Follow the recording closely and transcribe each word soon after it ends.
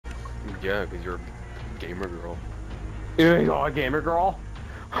Yeah, because you're a gamer girl. You're a gamer girl?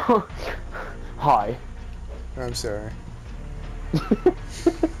 Hi. I'm sorry.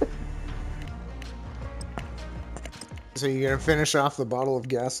 So you're gonna finish off the bottle of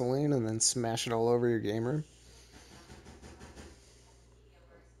gasoline and then smash it all over your game room?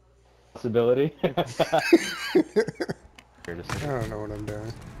 Possibility. I don't know what I'm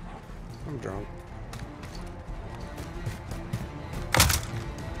doing. I'm drunk.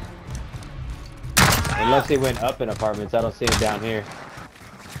 Unless he went up in apartments, I don't see him down here.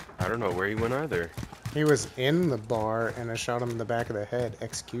 I don't know where he went either. He was in the bar and I shot him in the back of the head,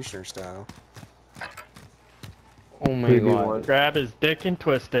 executioner style. Oh my god. Grab his dick and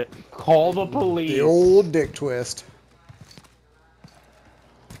twist it. Call the police. The old dick twist.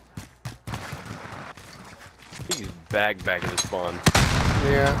 He's back in the spawn.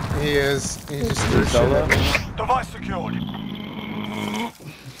 Yeah, he is. He just Is he solo? Device secured.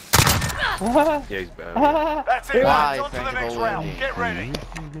 Yeah, he's bad. That's it. Why, On to the next Frank round. Get ready.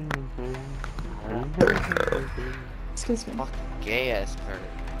 Excuse me. Fucking gay ass turd.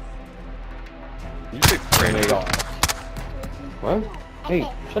 You took Frank. What? Hey,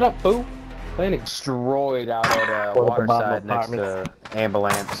 shut up, boo. Playing destroyed out at Waterside next to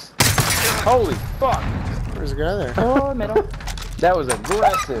ambulance. Holy fuck! There's a guy there. Oh, middle. That was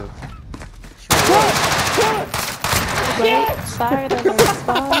aggressive. Wait, sorry, that was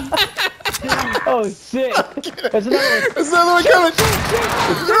spawn. Oh shit! There's another one. There's another one coming!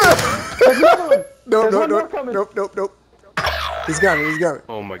 There's another one. Nope, There's one more nope, coming. nope. He's got me, he's got me.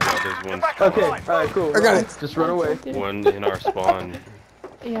 Oh my god, there's one. Okay, alright, cool. I got it. Just run away. One in our spawn.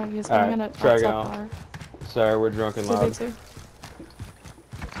 Yeah, he's All right, going in try a again. bar. Sorry, we're drunk and loud. 2v2.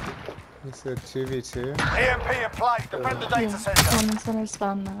 He said 2v2. EMP in play. Defend the data Yeah, center. one in center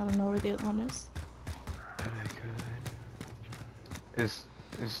spawn. I don't know where the other one is. Is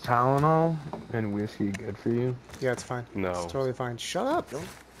Tylenol and whiskey good for you? Yeah, it's fine. No. It's totally fine. Shut up. Don't.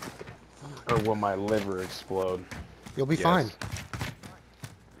 Or will my liver explode? You'll be Yes. fine.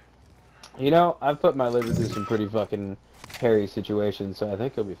 You know, I've put my liver through some pretty fucking hairy situations, so I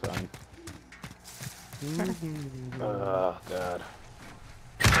think it'll be fine. Oh god.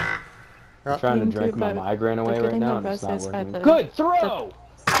 I'm trying to drink my migraine away right now, and it's not working. Good throw!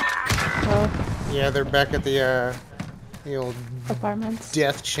 Yeah, they're back at the old Apartments.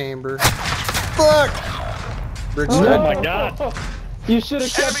 death chamber. Fuck! Bridge Oh dead. my god. You should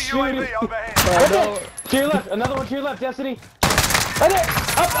have kept Enemy shooting. UAV overhead. To your left, another one to your left, Destiny. Right there.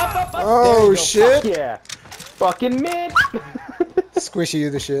 Up. Oh, There you go. shit. Fuck yeah. Fucking mid. Squishy you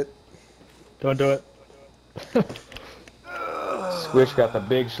the shit. Don't do it. Squish got the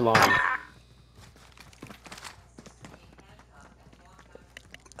big schlong.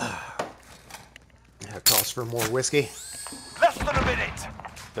 That calls for more whiskey. Less than a minute.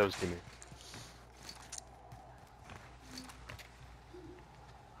 That was Timmy.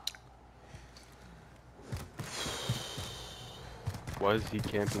 Why is he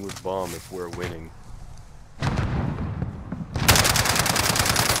camping with bomb if we're winning?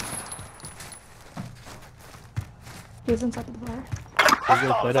 He's inside of the bar.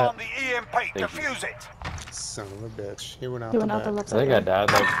 Hostiles on the EMP. Defuse it. Son of a bitch. He went out He the went out the back. left I think I side.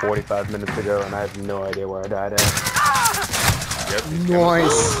 died like 45 minutes ago, and I have no idea where I died at. Yep. he's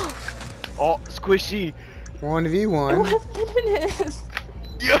Nice. Oh, squishy. 1v1. What minute?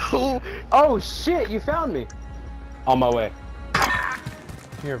 Yo. Oh shit, you found me. On my way.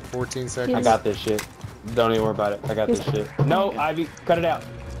 You have 14 seconds. I got this shit. Don't even worry about it. I got this shit. No, Ivy, cut it out.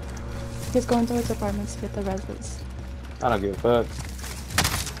 He's going towards apartments to get the residents. I don't give a fuck.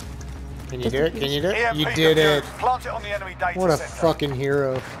 Can you do it? Can you do it? EMP You did it. defused. Plant it on the enemy data What a center. fucking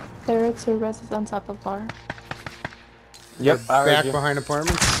hero. There are two residents on top of the bar. Yep, I heard Back you. behind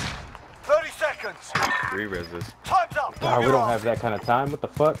apartments. 30 seconds. 3 reses. Time's up. Oh, we don't have that kind of time. What the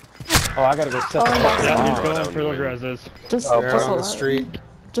fuck? Oh, I gotta go set the Oh, fuck Yeah, up. he's Oh, going that for those would reses. Just, They're just out on the hold street. out.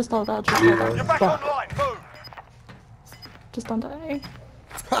 Just hold out. Just hold You're out. back online. Move. Just don't die.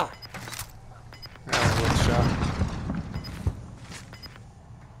 Ha! Alright, one shot.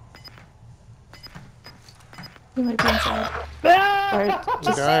 He might be inside. Alright,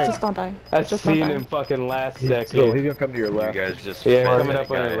 just don't die. I Just don't seen die. him fucking last He's second. gonna come to your You left. guys just Yeah, fed coming that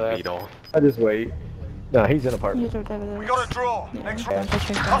up on guy your a left. beetle. I just wait. No, he's in apartment. You don't have We it. got a draw. Yeah, Next I'm round. just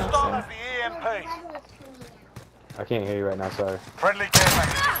drinking Hostile outside. has the EMP. I can't hear you right now, sorry. Friendly care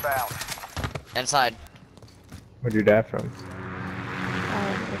package inbound. Inside. Where'd your dad from?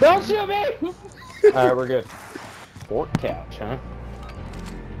 Don't shoot me! Alright, we're good. Fort Couch, huh?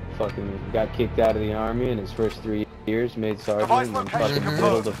 Fucking got kicked out of the army in his first 3 years, made sergeant, and then fucking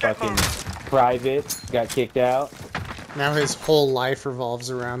middle to fucking private, got kicked out. Now his whole life revolves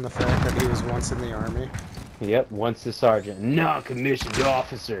around the fact that he was once in the army. Yep, once a sergeant, non-commissioned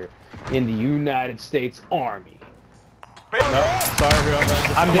officer in the United States Army. Sorry, whoever.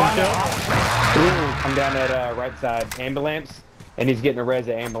 I'm down at right side ambulance, and he's getting a res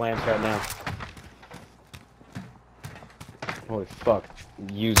at ambulance right now. Holy fuck!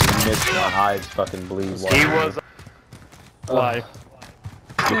 Using this, my eyes fucking bleed. He was Why?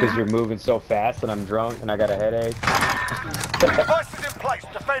 Because you're moving so fast, and I'm drunk, and I got a headache. Device is in place.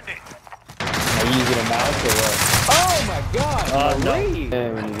 Defend it. Are you using a mouse or what? Oh my god! No. And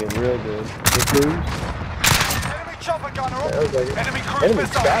when you get real good. Enemy chopper gunner up. Enemy cruise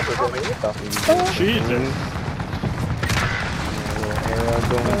missile incoming. Jesus. A little arrow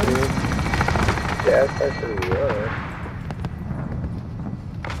going through. Yeah, it's actually work.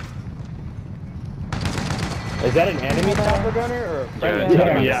 Is that an enemy chopper gunner or a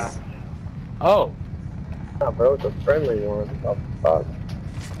friendly? Yeah. Oh. Nah, bro, it's a friendly one. Oh, fuck.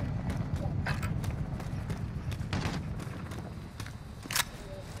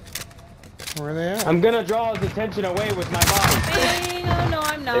 Where are they at? I'm gonna draw his attention away with my bomb. No,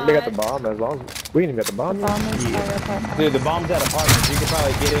 I'm I not. think they got the bomb as long as we ain't even got the bomb. Bomb is by your apartment. Dude, the bomb's at apartments. You could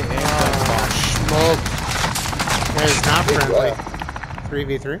probably get it and plant the bomb. Smoke. That is not friendly.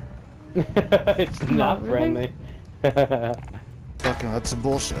 3v3? It's not really? friendly. Fucking, that's some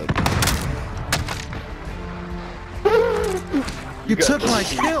bullshit. You took my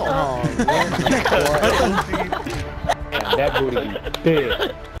kill! Oh, Yeah, that booty be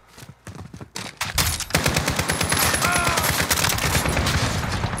big.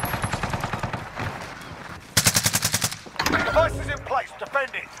 Device is in place.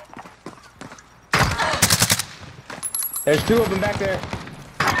 Defend it. There's two of them back there.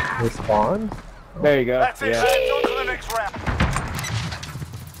 They spawned? There you go. That's it. Yeah. Lads, on to the next round.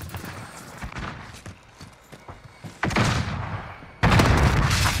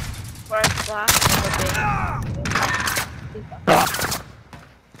 Where's black?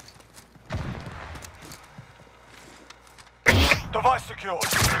 Device secured.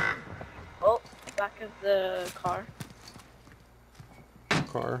 Oh, back of the car.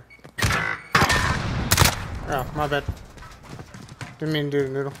 car. Oh, my bad. Didn't mean to do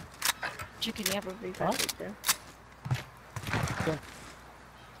the noodle. Chicken, you have a revive right there.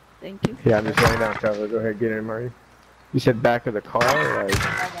 Thank you. Yeah, I'm just laying down, Trevor. Go ahead, get in, Murray. You said back of the car? Like...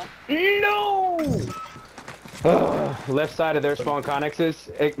 No! Left side of their spawn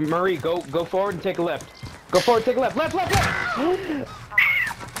connexes. Hey, Murray, go forward and take a left. Go forward, take a left. Left! Like,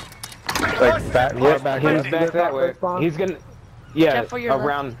 back, Yeah, back, He's back that way. spawn? He's gonna... Yeah, Careful your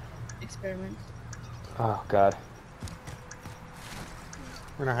around... Experiment. Oh, God.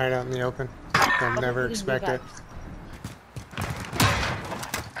 I'm gonna hide out in the open. They'll never expect it.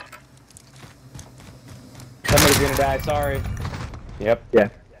 Somebody's gonna die, sorry. Yep. Yeah.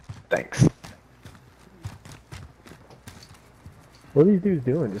 Thanks. What are these dudes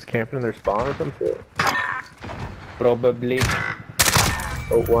doing? Just camping in their spawn or some shit? Probably.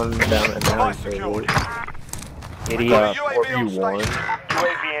 Oh, one down and down. Device secured. Idiot. UAV on RU1. station.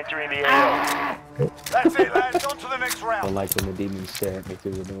 UAV entering the AO. That's it, lads. On to the next I round. like when the demons stare at me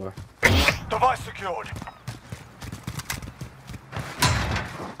through the door. Device secured.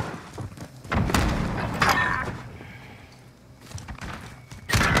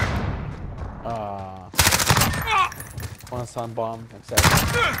 One sun bomb,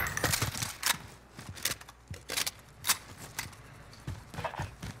 exactly.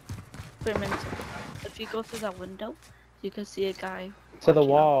 Wait a minute. If you go through that window, you can see a guy. To the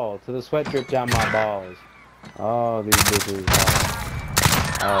watching wall, to the sweat drip down my balls. Oh, these bitches.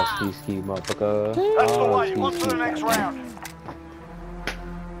 Oh, ski motherfucker. That's the Oh, way. On to the next round.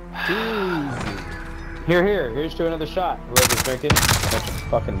 Here's to another shot. Whoever's drinking. Bunch of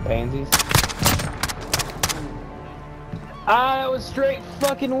fucking pansies. Ah, that was straight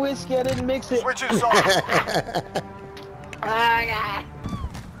fucking whiskey. I didn't mix it. Switching sides.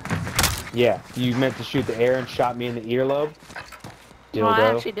 Yeah, you meant to shoot the air and shot me in the earlobe. No, I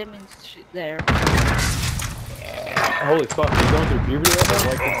Dildo. actually didn't mean to shoot there. Holy fuck, you're going through puberty right now?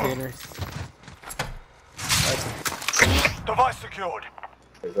 White containers. Device secured.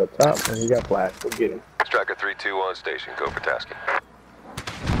 He's up top, and he got flash. Go get him. Striker 3-2 on station. Go for tasking.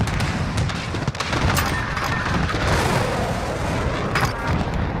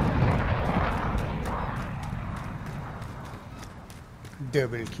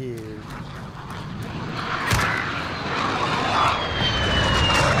 Double kill.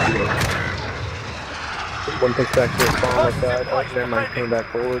 One takes back to the spawn left side. Oh, never mind, coming back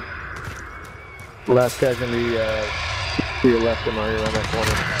forward. Last guy's gonna be to your left, and Mario around that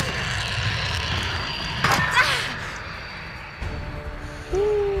corner.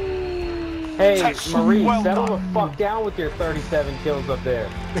 Hey, Attention. Marie, Well settle done. the fuck down with your 37 kills up there.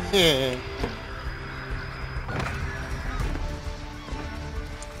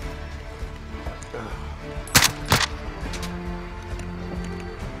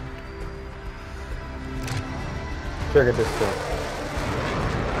 Trigger this thing.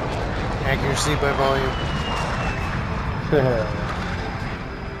 Accuracy by volume.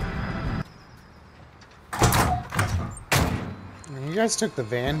 You guys took the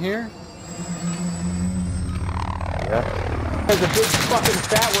van here? Yeah. There's a big fucking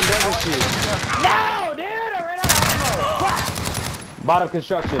fat one, doesn't she? No, dude! I ran out of ammo! Fuck! Bottom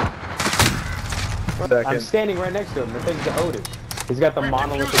construction. I'm standing right next to him. The thing's the Odin. He's got the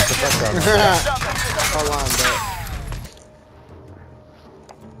monolithic projectile. Hold on,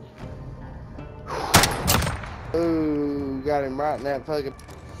 bro. Ooh, got him right in that fucking.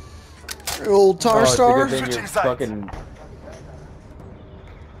 Old tar it's a star. good thing you're fucking...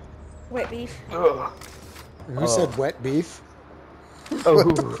 Wet beef. Who said wet beef? Oh.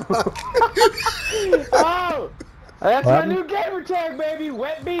 Oh! That's my new gamer tag, baby!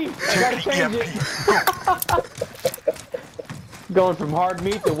 Wet beef! I gotta change it. Going from hard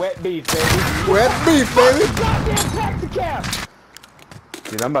meat to wet beef, baby. Wet beef, baby! Goddamn taxi cab!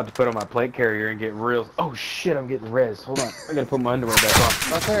 Dude, I'm about to put on my plate carrier and get real. Oh shit, I'm getting res. Hold on. I gotta put my underwear back on.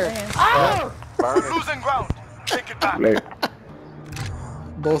 Right there. Oh! Losing ground. Take it back.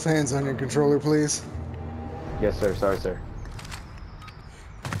 Both hands on your controller, please. Yes, sir. Sorry, sir.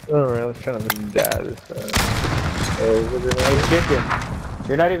 Alright, let's try to die this Hey, chicken.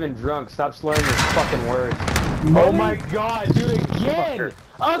 You're not even drunk. Stop slurring your fucking words. Oh my god, dude, again!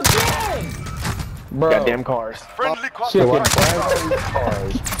 Again! Bro. Goddamn cars. Friendly Chicken.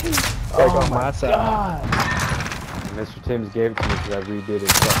 Cars. Oh my god. Mr. Timms gave it to me because I redid his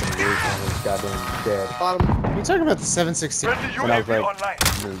fucking roof on his goddamn shed. Bottom. You talking about the 716? Friendly When I was UAV like, online.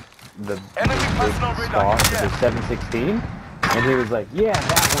 the Enemy personal radar. stock, the 716, and he was like, yeah,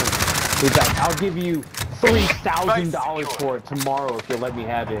 that one. He's like, I'll give you $3,000 for it tomorrow if you'll let me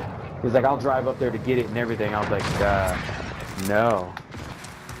have it. He's like, I'll drive up there to get it and everything. I was like, no.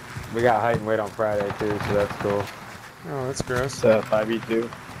 We got height and weight on Friday too, so that's cool. Oh, that's gross. 5v2.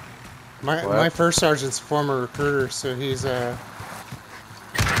 My first sergeant's a former recruiter, so he's So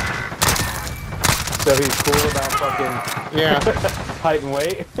he's cool about fucking yeah. height and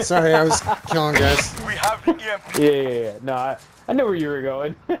weight. Sorry, I was killing guys. We have the EMP. Yeah. No, I know where you were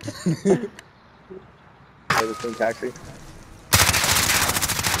going. Taxi.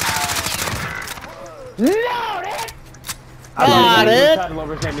 No, dude! Got it!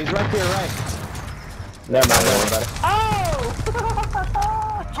 He's right there, right. Never mind, don't worry about it.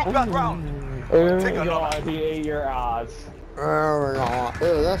 Took that round. Oh! Take Oh another. god, he ate your ass. Oh, no.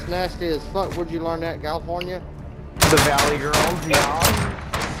 Ew, that's nasty as fuck. Where'd you learn that in California? The Valley Girls, yeah.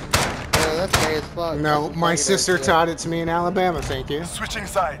 Yeah, that's gay as fuck. No, That's my fucking sister shit. taught it to me in Alabama, thank you. Switching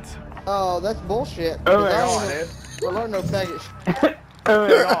sides. Oh, that's bullshit. Oh my 'cause I god, don't dude. learn no faggot shit. Oh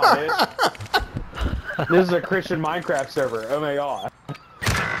my god, dude. This is a Christian Minecraft server. Oh my god.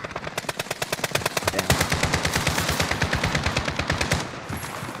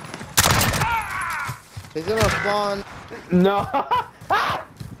 He's in our spawn. No. Fuck!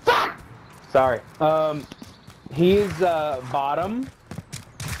 Sorry. He's bottom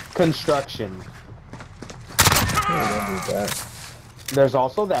construction. There's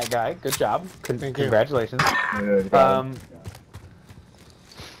also that guy. Good job. Thank you. Congratulations.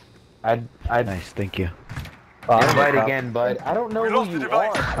 Nice, thank you. Invite again, bud. I don't know We who lost the you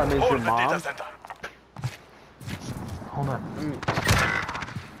device. are. Is Hold your the data mom? center. Hold on.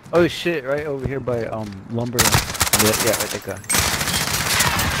 Oh shit, right over here by lumber. Yeah, right there.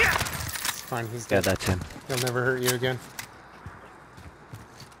 It's fine, he's Yeah, dead. that's him. He'll never hurt you again.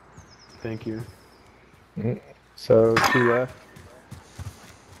 Thank you. So, 2 left.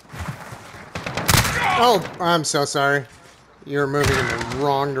 Oh, I'm so sorry. You're moving in the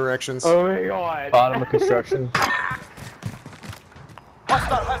wrong directions. Oh my god. Bottom of construction.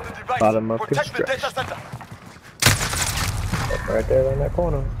 Hostile has the device. Bottom of Protect the data construction. center. Right there in that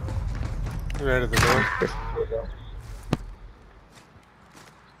corner. Right at the door.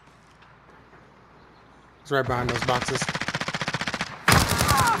 It's right behind those boxes.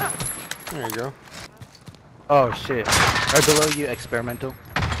 There you go. Oh shit. Right below you, experimental.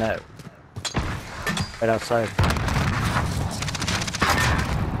 No. Right outside.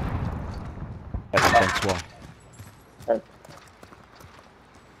 At the fence wall.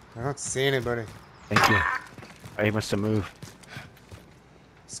 I don't see anybody. Thank you. Oh, he must have moved.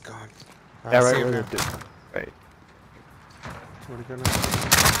 It's gone. Yeah, I right see him where now. the right. Where'd he go now?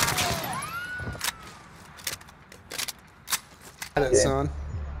 Got it, son.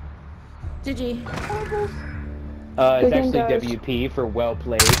 GG. It's Good game, actually guys. WP for well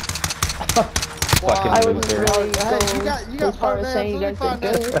played. Wow. Fucking loser. really Hey, you got as far as pronouns. saying you Let me guys find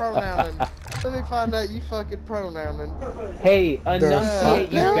did out you good. pronouncing. Let me find out you fucking pronouncing. Hey,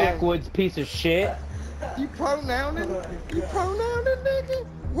 enunciate, you fuck? backwoods piece of shit. You pronouncing? You pronouncing, nigga?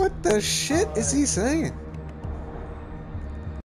 What the shit is he saying?